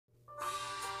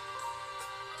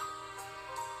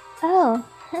Oh,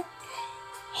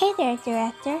 hey there,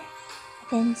 director. I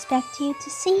didn't expect you to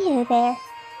see you there.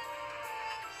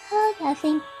 Oh,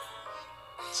 nothing.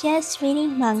 Just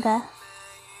reading manga.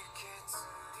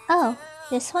 Oh,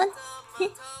 this one?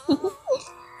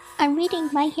 I'm reading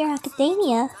My Hero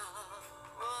Academia.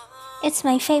 It's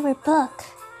my favorite book.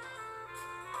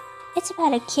 It's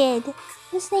about a kid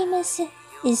whose name is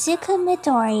Izuku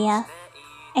Midoriya,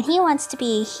 and he wants to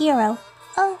be a hero.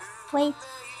 Oh, wait,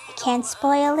 I can't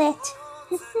spoil it.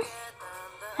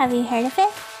 Have you heard of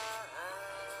it?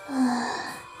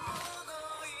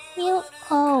 You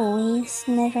always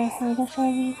never heard of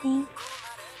everything.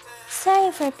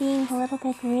 Sorry for being a little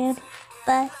bit rude,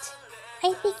 but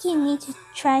I think you need to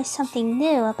try something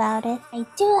new about it. I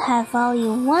do have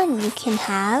volume 1 you can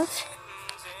have.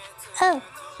 Oh,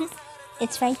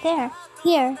 it's right there.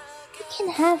 Here, you can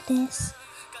have this.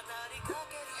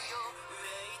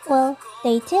 Well,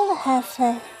 they do have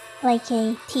like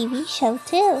a TV show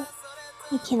too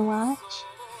you can watch.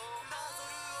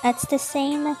 That's the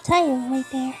same title right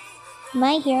there.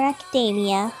 My Hero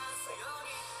Academia.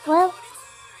 Well,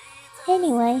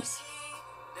 anyways,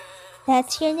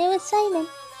 that's your new assignment.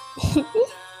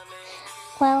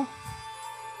 Well,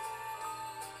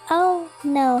 I'll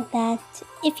know that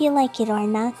if you like it or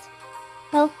not.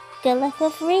 Well, good luck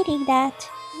with reading that.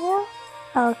 Well,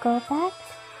 I'll go back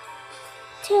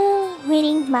to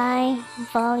reading my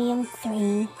volume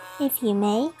 3, if you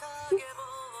may.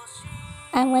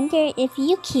 I wonder if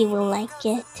Yuki will like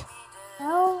it.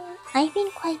 Oh, I've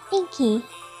been quite thinky.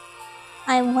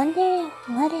 I wonder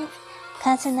what if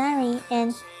Kazunari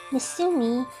and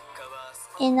Misumi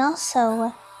and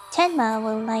also Tenma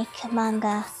will like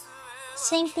manga.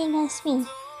 Same thing as me.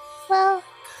 Well,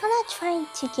 I'm not trying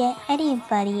to get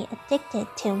anybody addicted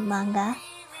to manga.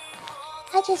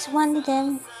 I just wanted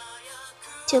them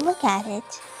to look at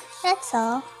it. That's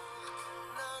all.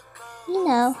 You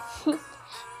know,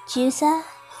 Juza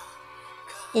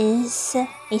is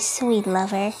a sweet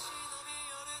lover.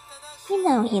 You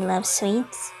know he loves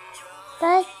sweets,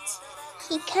 but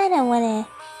he kinda wanna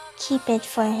keep it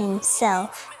for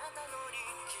himself.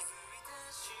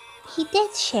 He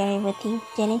did share it with you,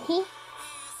 didn't he?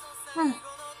 Huh.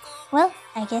 Well,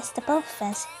 I guess the both of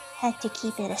us had to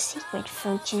keep it a secret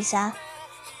for Juza.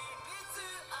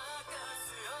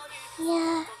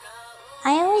 Yeah,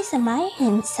 I always admire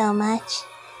him so much.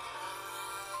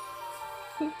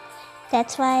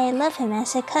 That's why I love him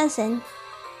as a cousin.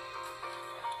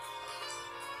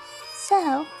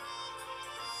 So,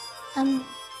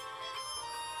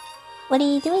 what are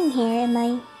you doing here in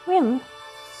my room?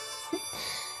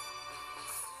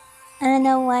 I don't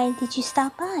know, why did you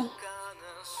stop by?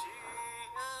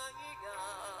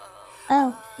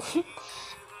 Oh,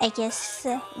 I guess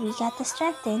we got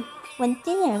distracted when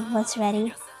dinner was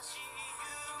ready.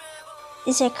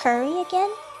 Is there curry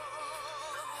again?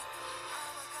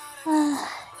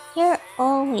 You're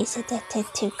always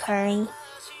addicted to curry.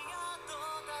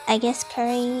 I guess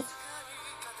curry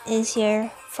is your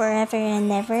forever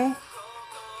and ever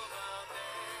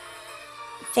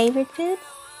favorite food?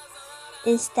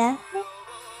 Is that it?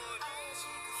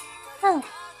 Oh,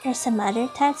 there's some other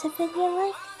types of food you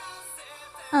like?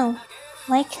 Oh,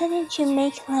 why couldn't you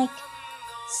make like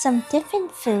some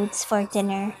different foods for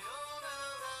dinner?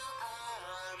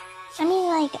 I mean,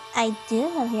 like, I do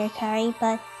love your curry,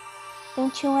 but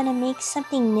don't you want to make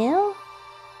something new?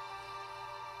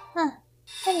 Huh,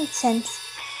 that makes sense.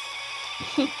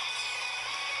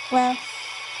 Well,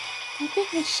 I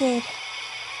think we should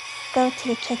go to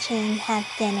the kitchen and have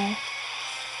dinner.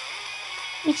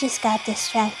 We just got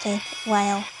distracted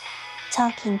while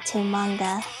talking to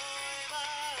Manga.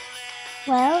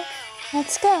 Well,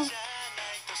 let's go.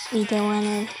 We don't want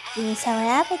to lose our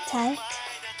appetite.